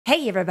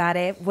Hey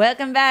everybody,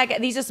 welcome back.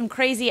 These are some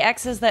crazy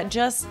exes that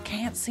just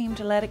can't seem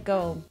to let it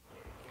go.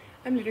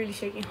 I'm literally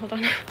shaking, hold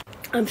on.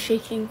 I'm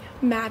shaking,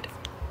 mad.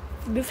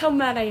 This is how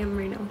mad I am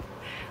right now.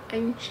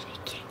 I'm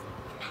shaking,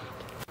 mad.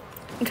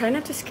 I'm trying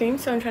not to scream,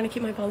 so I'm trying to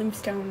keep my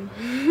volumes down.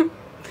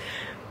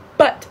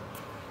 But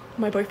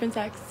my boyfriend's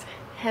ex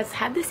has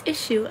had this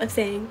issue of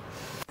saying,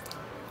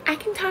 I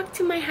can talk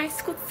to my high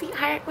school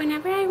sweetheart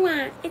whenever I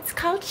want. It's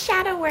called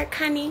shadow work,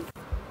 honey.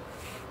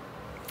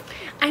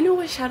 I know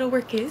what shadow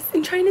work is,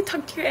 and trying to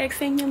talk to your ex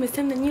saying you miss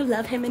him, then you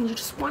love him, and you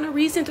just want a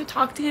reason to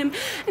talk to him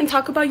and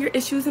talk about your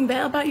issues and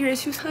vent about your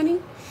issues, honey.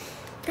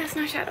 That's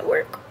not shadow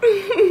work.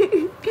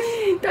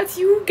 That's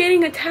you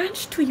getting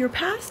attached to your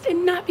past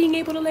and not being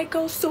able to let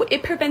go, so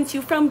it prevents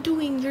you from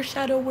doing your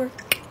shadow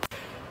work.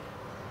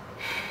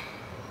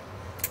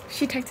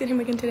 She texted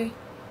him again today.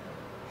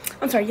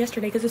 I'm sorry,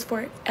 yesterday, because it's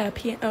 4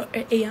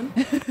 a.m.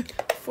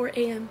 4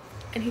 a.m.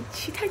 And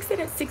she texted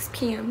at 6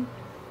 p.m.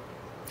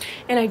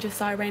 And I just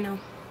saw it right now.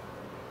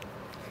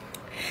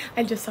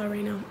 This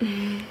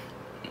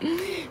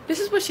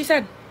is what she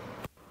said.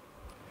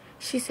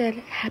 She said,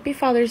 Happy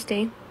Father's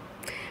Day.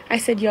 I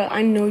said, yo,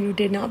 I know you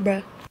did not,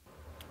 bruh.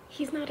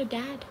 He's not a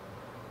dad.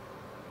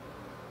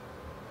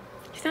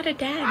 He's not a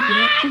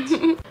dad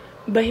yet.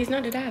 But he's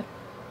not a dad.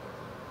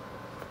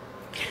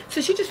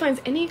 So she just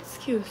finds any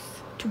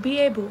excuse to be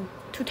able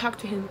to talk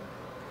to him.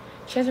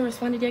 She hasn't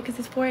responded yet because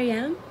it's 4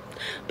 a.m.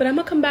 But I'm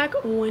gonna come back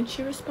when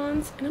she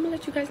responds, and I'm gonna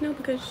let you guys know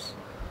because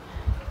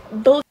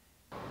bull.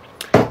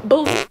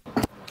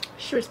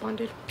 She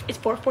responded. It's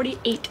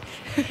 4:48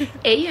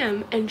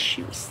 a.m. and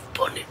she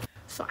responded.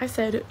 So I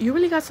said, you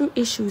really got some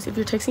issues if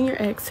you're texting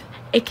your ex,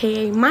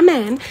 aka my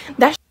man,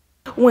 that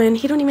when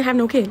he don't even have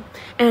no kid.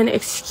 And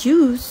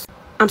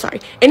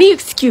any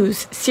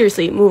excuse,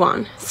 seriously, move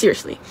on,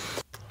 seriously.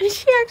 And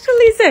she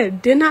actually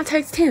said, did not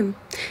text him,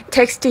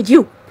 texted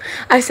you.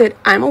 I said,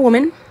 I'm a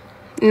woman,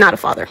 not a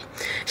father.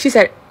 She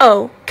said,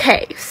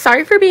 okay,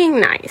 sorry for being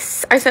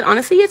nice. I said,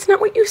 honestly, it's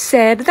not what you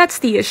said. That's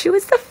the issue.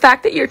 It's the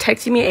fact that you're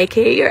texting me,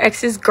 aka your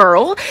ex's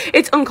girl.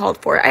 It's uncalled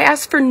for. I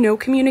asked for no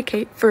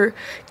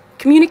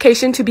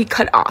communication to be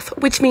cut off,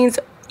 which means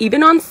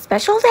even on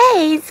special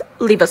days,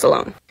 leave us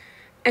alone.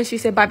 And she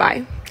said,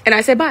 bye-bye. And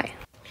I said, bye.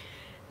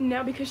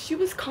 Now, because she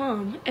was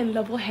calm and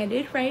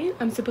level-headed, right?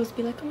 I'm supposed to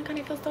be like, oh my God,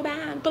 I feel so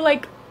bad. But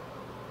like,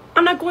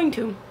 I'm not going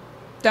to.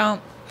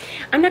 Don't.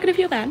 I'm not going to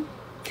feel bad.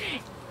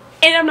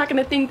 And I'm not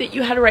going to think that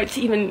you had a right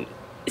to even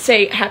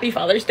say Happy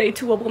Father's Day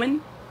to a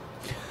woman.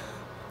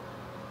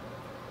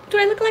 Do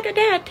I look like a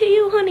dad to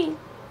you, honey?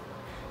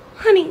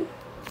 Honey.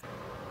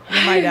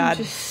 You're my dad. I'm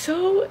just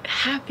so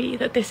happy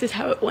that this is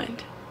how it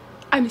went.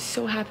 I'm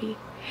so happy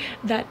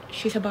that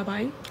she said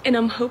bye-bye. And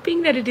I'm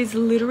hoping that it is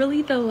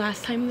literally the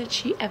last time that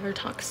she ever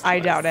talks to us. I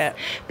doubt it.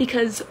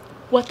 Because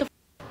what the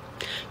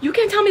you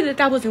can't tell me that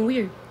that wasn't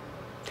weird.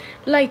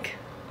 Like,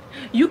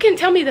 you can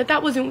tell me that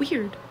that wasn't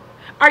weird.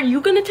 Are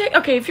you gonna take,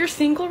 okay, if you're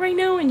single right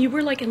now and you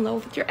were like in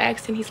love with your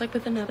ex and he's like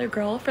with another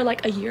girl for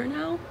like a year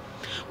now,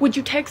 would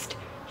you text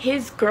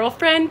his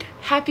girlfriend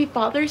Happy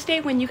Father's Day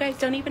when you guys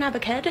don't even have a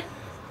kid?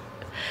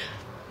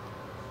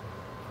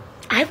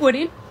 I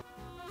wouldn't.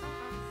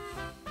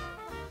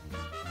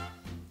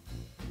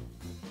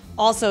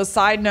 Also,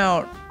 side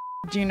note,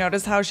 do you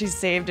notice how she's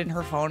saved in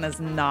her phone as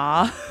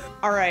nah?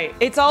 All right,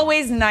 it's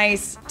always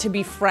nice to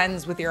be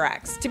friends with your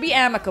ex, to be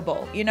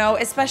amicable, you know,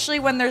 especially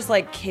when there's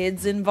like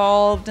kids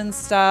involved and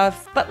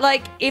stuff. But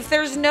like, if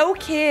there's no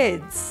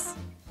kids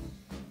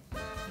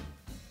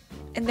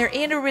and they're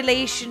in a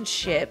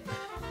relationship,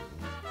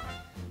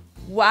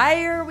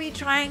 why are we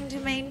trying to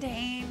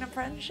maintain a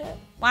friendship?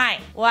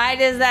 Why? Why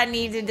does that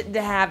need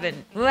to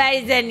happen?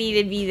 Why does that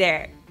need to be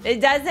there?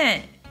 It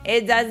doesn't.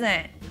 It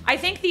doesn't. I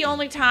think the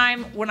only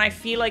time when I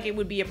feel like it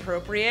would be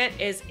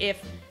appropriate is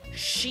if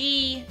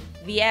she,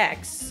 the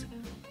ex,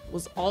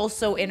 was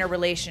also in a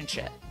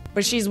relationship.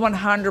 But she's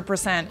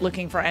 100%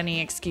 looking for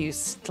any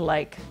excuse to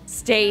like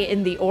stay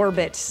in the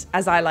orbit,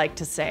 as I like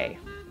to say.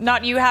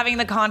 Not you having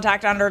the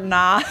contact under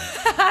nah.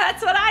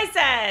 That's what I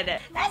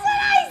said. That's what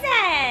I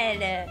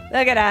said.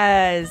 Look at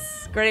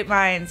us. Great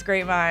minds,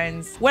 great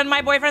minds. When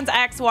my boyfriend's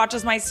ex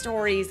watches my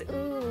stories.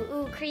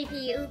 Ooh,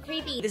 creepy, ooh,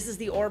 creepy. This is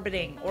the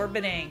orbiting.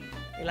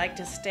 We like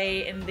to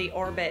stay in the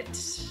orbit.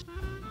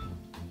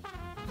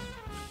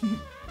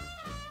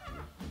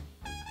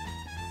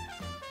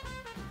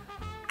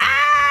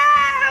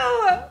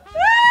 Ow!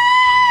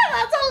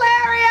 That's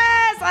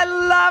hilarious! I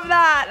love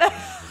that.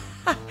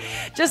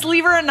 Just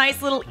leave her a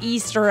nice little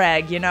Easter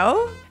egg, you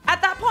know?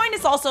 At that point,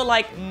 it's also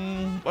like,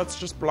 let's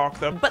just block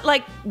them. But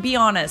like, be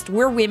honest,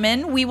 we're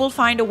women. We will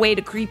find a way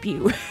to creep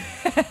you.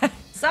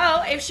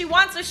 So if she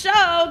wants a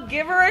show,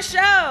 give her a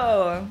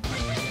show.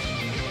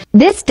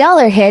 This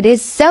dollar hit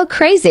is so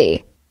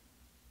crazy.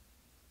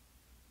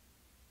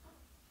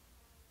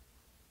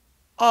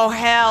 Oh,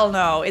 hell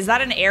no. Is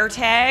that an air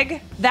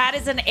tag? That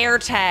is an air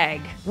tag.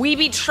 We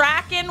be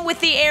tracking with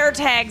the air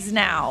tags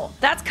now.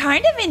 That's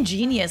kind of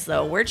ingenious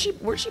though. Where'd she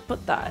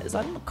put that? Is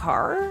that in the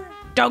car?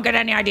 Don't get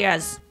any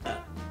ideas.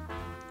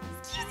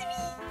 Excuse me.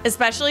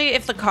 Especially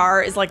if the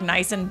car is like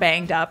nice and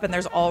banged up and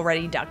there's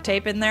already duct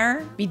tape in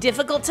there. Be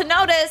difficult to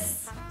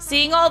notice.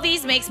 Seeing all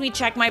these makes me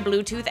check my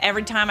Bluetooth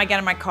every time I get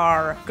in my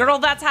car. Girl,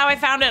 that's how I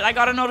found it. I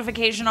got a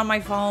notification on my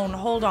phone.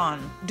 Hold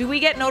on. Do we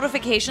get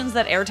notifications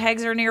that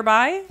AirTags are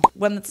nearby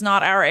when it's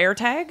not our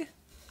AirTag?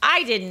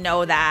 I didn't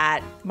know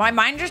that. My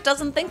mind just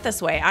doesn't think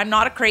this way. I'm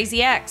not a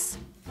crazy ex.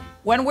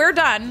 When we're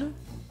done,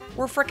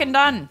 we're freaking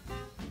done.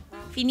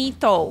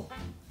 Finito.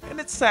 And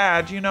it's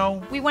sad, you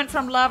know. We went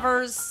from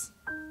lovers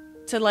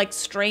to like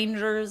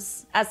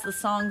strangers, as the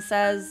song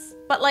says.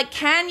 But like,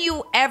 can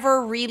you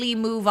ever really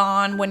move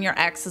on when your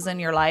ex is in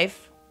your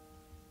life?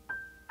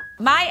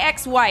 My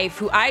ex-wife,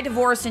 who I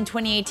divorced in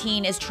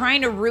 2018, is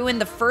trying to ruin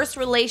the first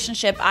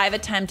relationship I've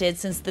attempted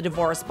since the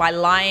divorce by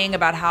lying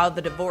about how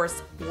the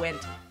divorce went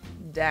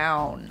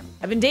down.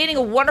 I've been dating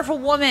a wonderful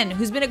woman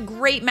who's been a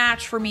great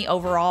match for me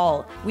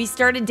overall. We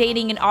started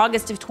dating in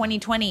August of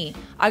 2020.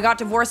 I got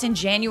divorced in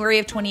January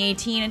of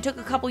 2018 and took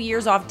a couple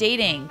years off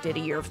dating, did a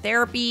year of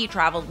therapy,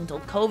 traveled until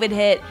COVID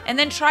hit, and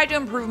then tried to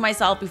improve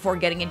myself before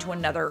getting into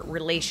another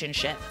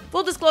relationship.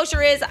 Full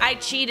disclosure is I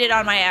cheated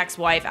on my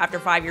ex-wife after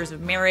 5 years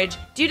of marriage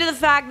due to the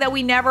fact that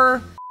we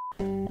never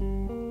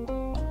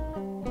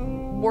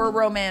were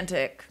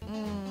romantic.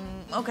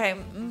 Okay,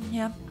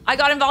 yeah. I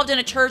got involved in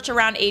a church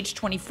around age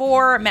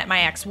 24, met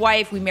my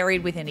ex-wife, we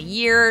married within a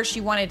year.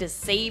 She wanted to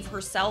save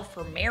herself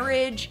for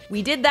marriage.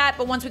 We did that,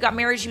 but once we got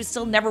married, she was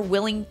still never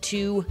willing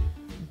to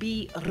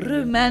be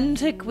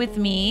romantic with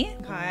me.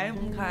 Okay.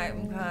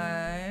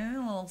 A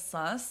little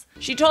sus.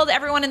 She told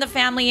everyone in the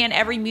family and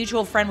every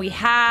mutual friend we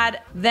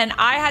had. Then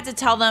I had to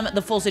tell them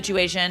the full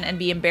situation and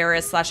be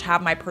embarrassed /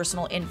 have my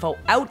personal info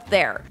out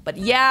there. But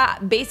yeah,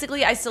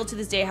 basically I still to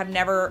this day have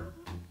never...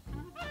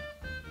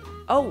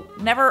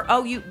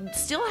 you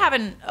still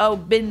haven't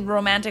been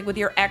romantic with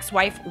your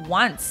ex-wife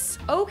once.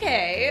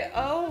 Okay.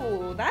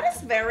 Oh, that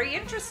is very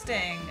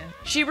interesting.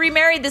 She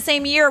remarried the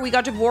same year. We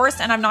got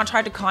divorced and I've not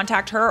tried to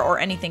contact her or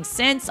anything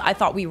since. I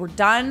thought we were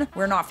done.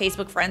 We're not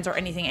Facebook friends or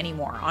anything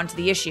anymore. On to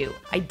the issue.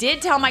 I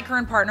did tell my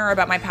current partner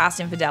about my past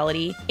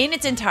infidelity in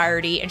its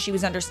entirety, and she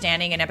was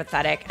understanding and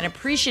empathetic and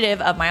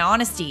appreciative of my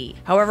honesty.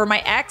 However, my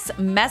ex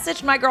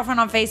messaged my girlfriend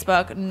on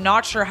Facebook,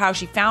 not sure how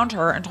she found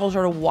her, and told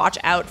her to watch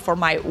out for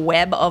my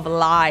web of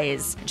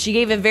lies. She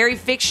gave a very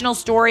fictional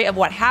story of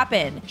what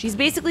happened. She's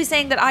basically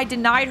saying that I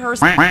denied her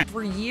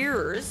for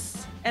years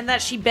and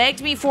that she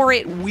begged me for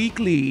it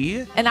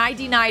weekly, and I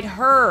denied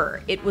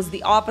her. It was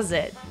the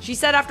opposite. She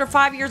said after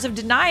 5 years of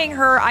denying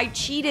her, I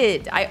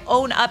cheated. I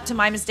own up to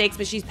my mistakes,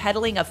 but she's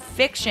peddling a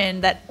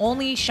fiction that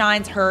only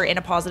shines her in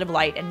a positive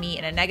light and me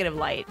in a negative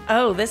light.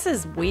 Oh, this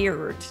is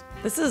weird.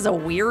 This is a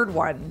weird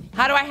one.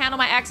 How do I handle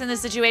my ex in this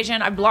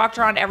situation? I blocked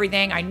her on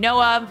everything I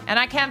know of, and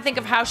I can't think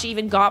of how she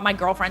even got my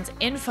girlfriend's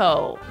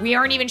info. We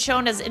aren't even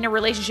shown as in a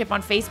relationship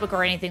on Facebook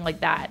or anything like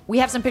that. We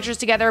have some pictures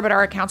together, but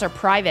our accounts are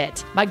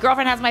private. My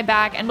girlfriend has my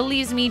back and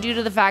believes me due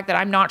to the fact that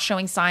I'm not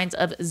showing signs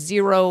of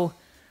zero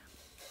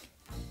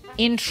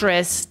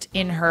interest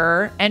in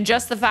her, and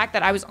just the fact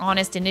that I was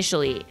honest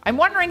initially. I'm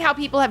wondering how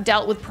people have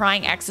dealt with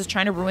prying exes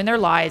trying to ruin their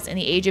lives in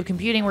the age of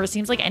computing, where it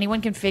seems like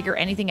anyone can figure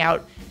anything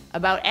out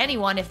about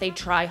anyone if they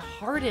try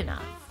hard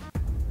enough.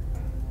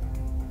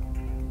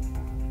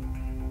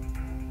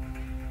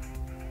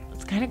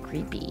 It's kind of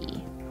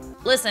creepy.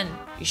 Listen,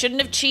 you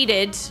shouldn't have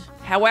cheated.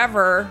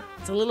 However,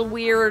 it's a little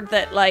weird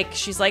that like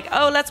she's like,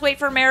 oh, let's wait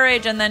for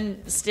marriage, and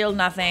then still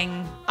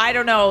nothing. I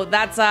don't know.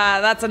 That's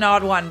an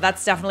odd one.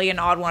 That's definitely an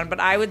odd one. But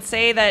I would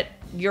say that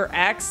your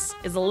ex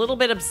is a little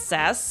bit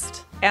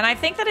obsessed. And I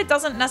think that it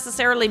doesn't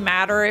necessarily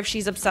matter if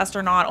she's obsessed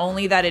or not,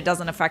 only that it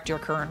doesn't affect your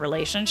current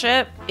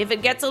relationship. If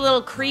it gets a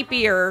little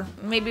creepier,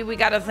 maybe we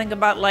gotta think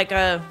about like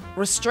a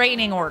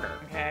restraining order,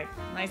 okay?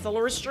 Nice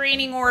little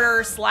restraining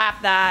order,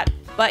 slap that.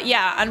 But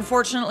yeah,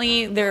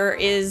 unfortunately, there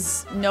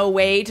is no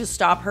way to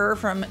stop her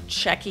from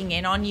checking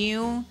in on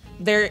you.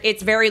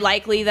 It's very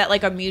likely that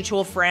like a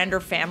mutual friend or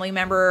family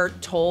member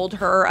told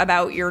her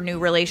about your new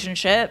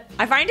relationship.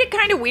 I find it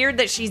kind of weird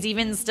that she's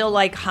even still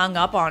like hung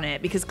up on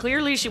it, because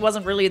clearly she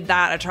wasn't really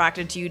that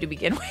attracted to you to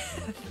begin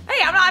with.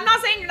 Hey, I'm not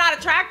saying you're not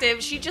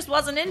attractive. She just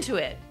wasn't into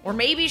it. Or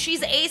maybe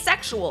she's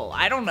asexual.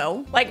 I don't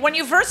know. Like when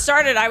you first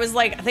started, I was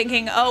like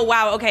thinking, oh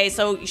wow, okay,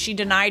 so she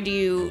denied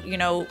you, you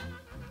know,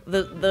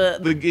 the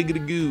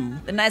giggity goo.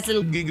 The nice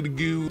little giggity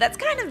goo. That's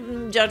kind of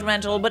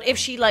judgmental, but if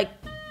she like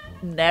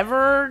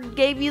never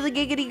gave you the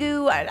giggity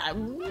goo,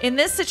 in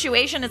this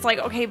situation, it's like,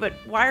 okay, but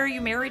why are you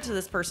married to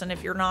this person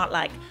if you're not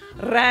like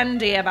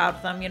randy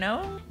about them, you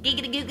know?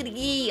 Giggity giggity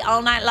gee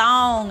all night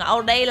long,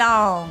 all day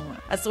long.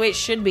 That's the way it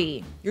should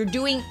be. You're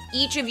doing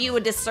each of you a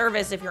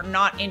disservice if you're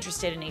not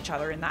interested in each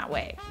other in that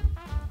way.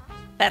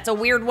 That's a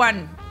weird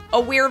one.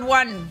 A weird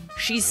one.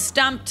 She's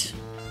stumped.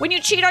 When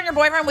you cheat on your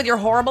boyfriend with your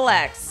horrible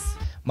ex.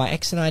 My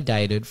ex and I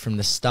dated from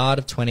the start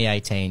of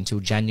 2018 till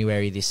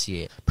January this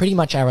year. Pretty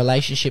much our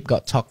relationship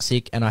got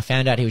toxic, and I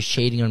found out he was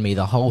cheating on me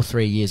the whole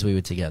 3 years we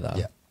were together.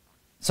 Yeah.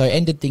 So I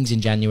ended things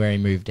in January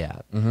and moved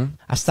out.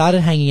 I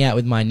started hanging out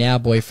with my now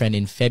boyfriend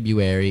in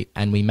February,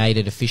 and we made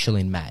it official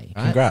in May.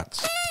 Right.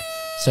 Congrats.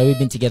 So we've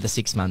been together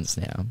 6 months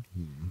now.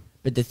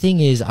 But the thing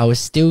is, I was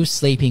still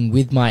sleeping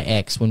with my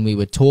ex when we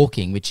were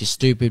talking, which is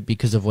stupid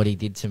because of what he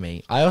did to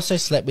me. I also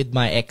slept with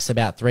my ex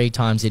about 3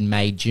 times in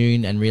May,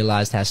 June, and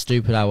realised how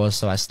stupid I was,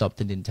 so I stopped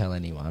and didn't tell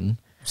anyone.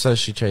 So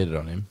she cheated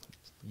on him?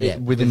 Yeah.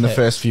 Within the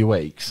first few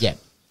weeks? Yeah.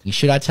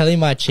 Should I tell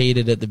him I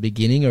cheated at the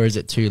beginning, or is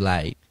it too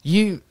late?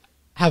 You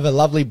have a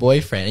lovely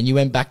boyfriend, and you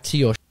went back to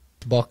your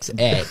box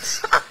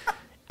ex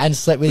and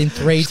slept with him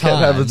 3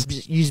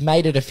 times. You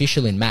made it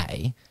official in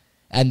May.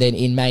 And then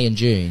in May and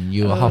June,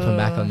 you were hopping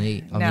back on the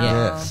ex.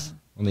 Yes.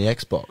 On the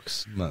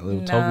Xbox. That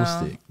little toggle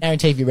stick.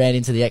 Guarantee if you ran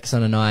into the ex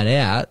on a night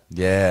out,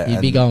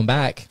 you'd be going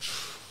back.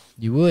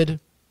 You would.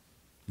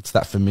 It's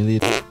that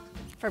familiar.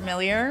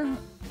 Familiar?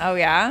 Oh,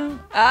 yeah?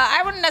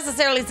 I wouldn't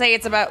necessarily say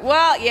it's about,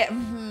 well, yeah,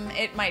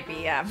 it might be,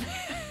 yeah.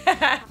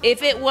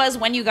 If it was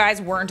when you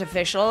guys weren't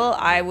official,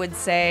 I would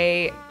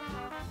say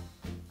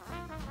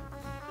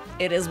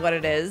it is what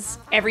it is.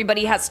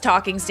 Everybody has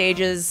talking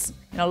stages.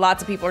 You know,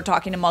 lots of people are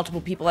talking to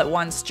multiple people at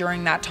once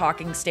during that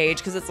talking stage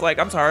because it's like,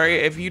 I'm sorry,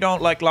 if you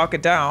don't like lock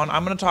it down,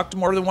 I'm gonna talk to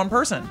more than one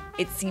person.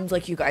 it seems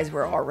like you guys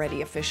were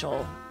already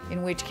official,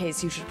 in which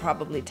case you should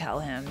probably tell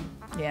him.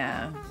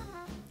 Yeah,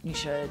 you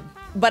should.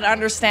 But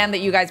understand that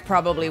you guys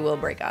probably will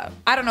break up.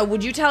 I don't know,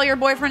 would you tell your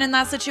boyfriend in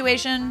that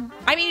situation?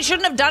 I mean, you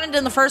shouldn't have done it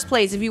in the first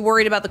place if you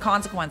worried about the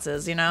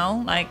consequences, you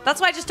know? Like, that's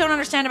why I just don't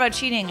understand about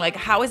cheating. Like,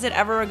 how is it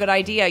ever a good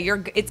idea?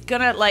 It's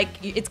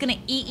gonna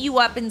eat you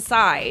up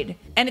inside,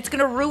 and it's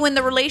gonna ruin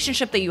the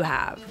relationship that you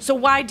have. So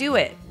why do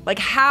it? Like,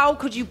 how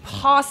could you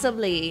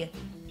possibly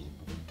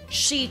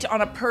cheat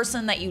on a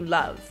person that you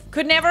love?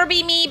 Could never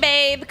be me,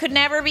 babe. Could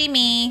never be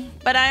me.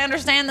 But I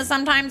understand that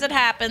sometimes it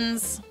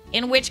happens.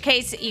 In which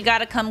case, you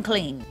gotta come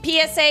clean.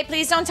 PSA,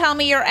 please don't tell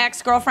me your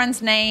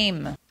ex-girlfriend's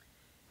name.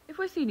 If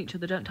we're seeing each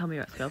other, don't tell me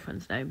your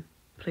ex-girlfriend's name,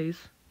 please.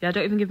 Yeah,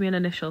 don't even give me an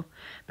initial,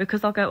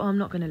 because I'll go, oh, I'm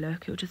not going to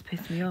look. It'll just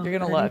piss me off. You're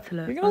gonna I look.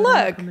 need to You're gonna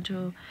look. I'm a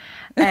jewel.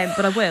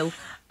 But I will.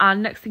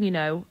 And next thing you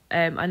know,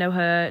 I know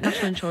her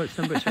national insurance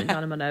number. It's written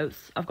down in my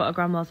notes. I've got her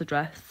grandma's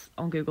address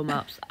on Google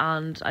Maps,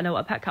 and I know what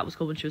a pet cat was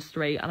called when she was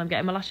 3, and I'm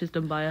getting my lashes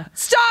done by her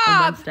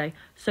on Wednesday.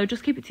 So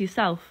just keep it to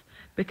yourself.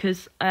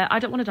 Because I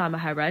don't want to dye my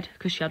hair red,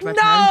 because she had red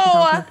hair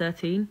in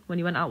 2013 when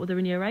you went out with her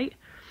in year 8.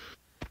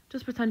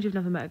 Just pretend you've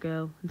never met a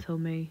girl until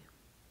me,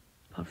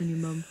 apart from your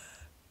mum.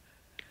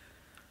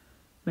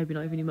 Maybe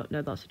not even your mum.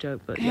 No, that's a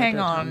joke. But hang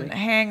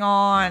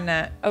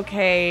on.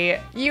 Okay,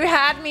 you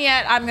had me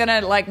at I'm gonna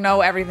like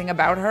know everything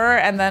about her,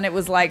 and then it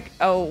was like,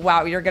 oh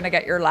wow, you're gonna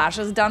get your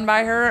lashes done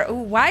by her. Ooh,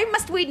 why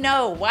must we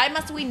know? Why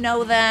must we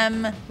know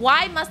them?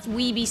 Why must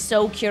we be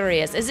so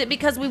curious? Is it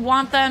because we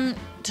want them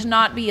to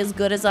not be as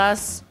good as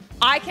us?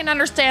 I can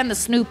understand the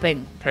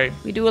snooping. Okay.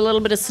 We do a little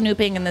bit of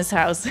snooping in this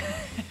house.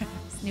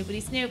 Snoopity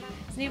snoop,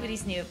 snoopity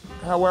snoop.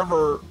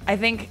 However, I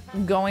think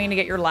going to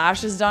get your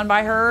lashes done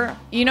by her,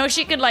 you know,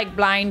 she could like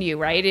blind you,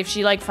 right? If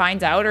she like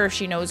finds out, or if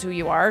she knows who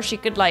you are, she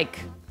could like,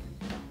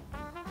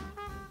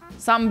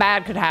 something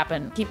bad could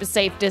happen. Keep a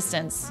safe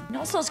distance. And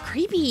also, it's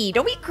creepy.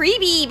 Don't be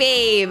creepy,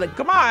 babe.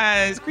 come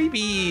on, it's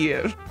creepy.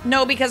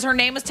 No, because her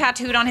name was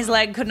tattooed on his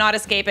leg, could not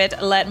escape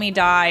it. Let me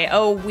die.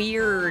 Oh,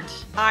 weird.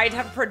 I'd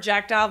have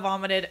projectile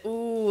vomited.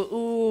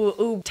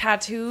 Ooh,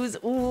 tattoos.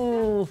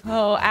 Ooh.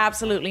 Oh,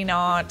 absolutely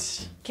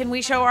not. Can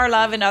we show our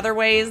love in other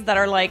ways that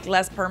are like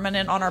less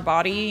permanent on our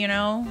body, you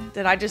know?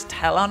 Did I just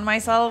tell on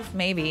myself?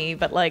 Maybe,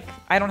 but like,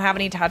 I don't have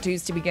any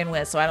tattoos to begin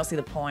with, so I don't see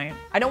the point.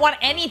 I don't want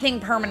anything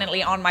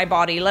permanently on my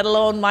body, let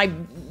alone my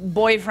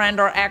boyfriend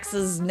or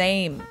ex's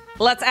name.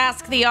 Let's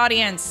ask the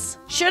audience.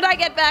 Should I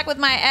get back with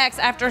my ex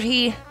after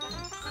he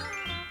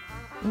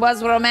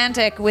was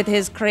romantic with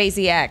his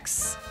crazy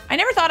ex? I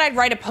never thought I'd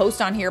write a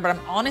post on here, but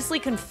I'm honestly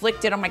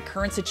conflicted on my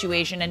current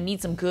situation and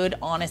need some good,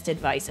 honest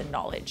advice and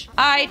knowledge.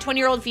 I,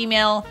 20-year-old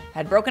female,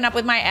 had broken up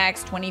with my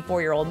ex,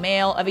 24-year-old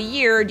male, of a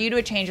year due to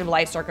a change of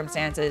life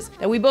circumstances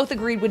that we both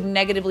agreed would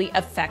negatively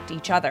affect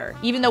each other.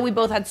 Even though we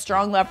both had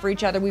strong love for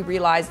each other, we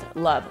realized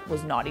love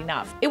was not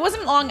enough. It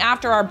wasn't long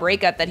after our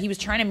breakup that he was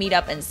trying to meet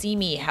up and see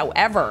me.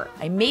 However,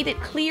 I made it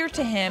clear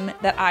to him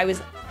that I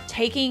was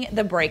taking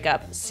the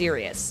breakup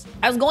serious.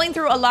 I was going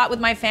through a lot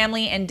with my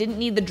family and didn't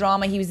need the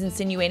drama he was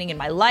insinuating in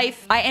my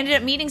life. I ended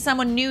up meeting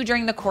someone new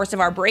during the course of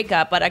our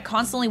breakup, but I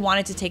constantly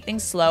wanted to take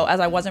things slow as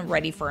I wasn't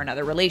ready for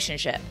another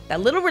relationship.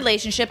 That little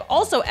relationship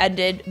also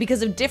ended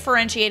because of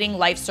differentiating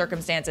life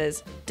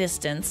circumstances,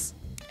 distance,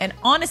 and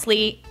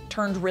honestly,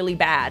 turned really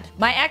bad.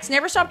 My ex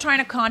never stopped trying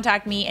to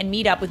contact me and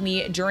meet up with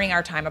me during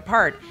our time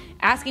apart,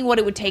 asking what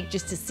it would take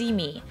just to see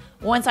me.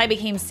 Once I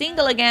became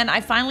single again,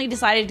 I finally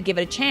decided to give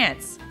it a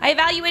chance. I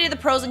evaluated the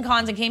pros and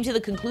cons and came to the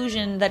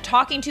conclusion that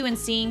talking to and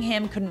seeing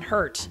him couldn't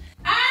hurt.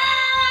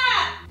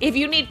 If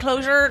you need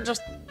closure,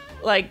 just,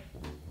 like,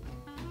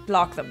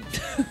 block them.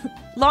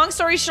 Long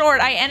story short,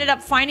 I ended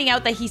up finding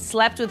out that he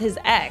slept with his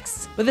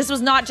ex. But this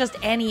was not just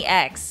any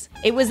ex.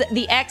 It was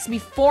the ex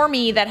before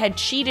me that had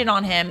cheated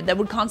on him that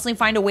would constantly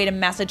find a way to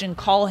message and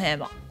call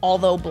him,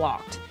 although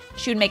blocked.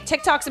 She would make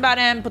TikToks about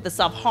him, put the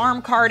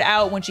self-harm card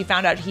out when she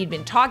found out he'd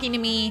been talking to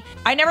me.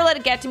 I never let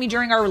it get to me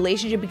during our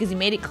relationship because he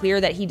made it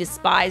clear that he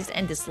despised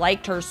and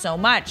disliked her so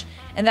much,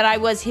 and that I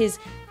was his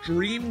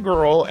dream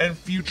girl and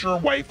future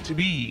wife to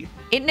be.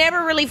 It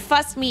never really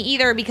fussed me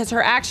either because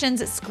her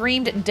actions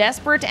screamed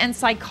desperate and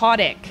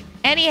psychotic.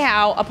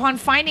 Anyhow, upon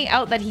finding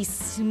out that he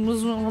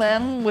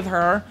with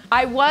her,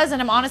 I was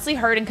and am honestly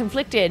hurt and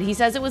conflicted. He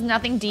says it was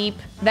nothing deep,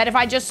 that if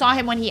I just saw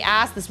him when he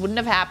asked, this wouldn't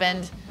have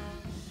happened.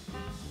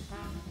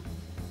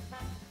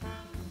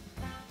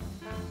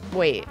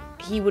 Wait,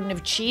 he wouldn't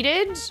have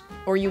cheated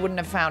or you wouldn't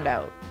have found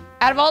out?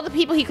 Out of all the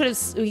people he could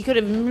have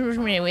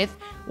with,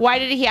 why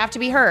did he have to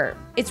be her?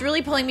 It's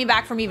really pulling me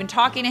back from even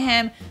talking to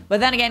him, but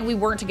then again, we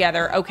weren't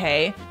together,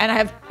 okay? And I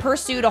have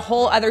pursued a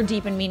whole other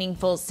deep and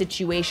meaningful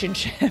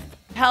situationship.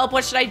 Help,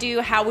 what should I do?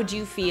 How would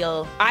you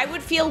feel? I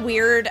would feel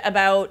weird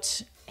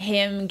about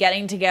him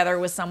getting together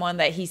with someone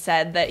that he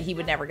said that he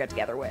would never get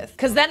together with.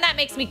 Because then that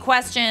makes me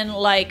question,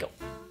 like,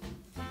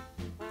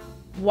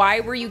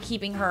 why were you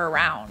keeping her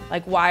around?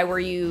 Like, why were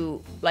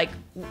you, like,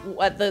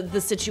 what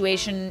the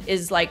situation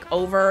is, like,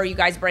 over, you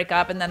guys break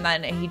up, and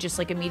then he just,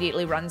 like,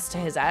 immediately runs to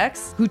his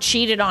ex who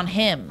cheated on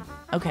him.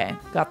 Okay,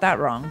 got that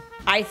wrong.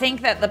 I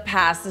think that the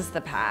past is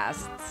the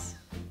past.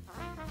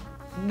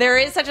 There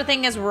is such a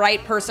thing as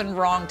right person,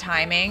 wrong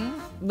timing,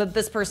 but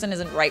this person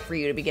isn't right for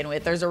you to begin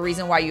with. There's a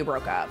reason why you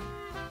broke up.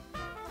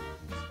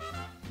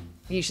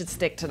 You should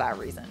stick to that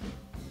reason.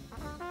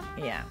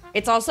 Yeah.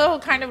 It's also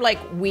kind of like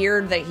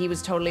weird that he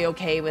was totally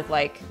okay with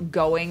like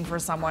going for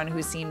someone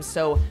who seems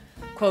so,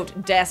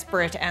 quote,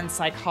 desperate and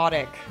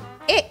psychotic.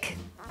 Ick.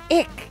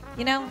 Ick.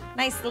 You know,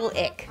 nice little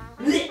ick.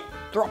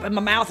 Drop in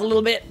my mouth a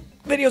little bit.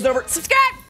 Video's over. Subscribe!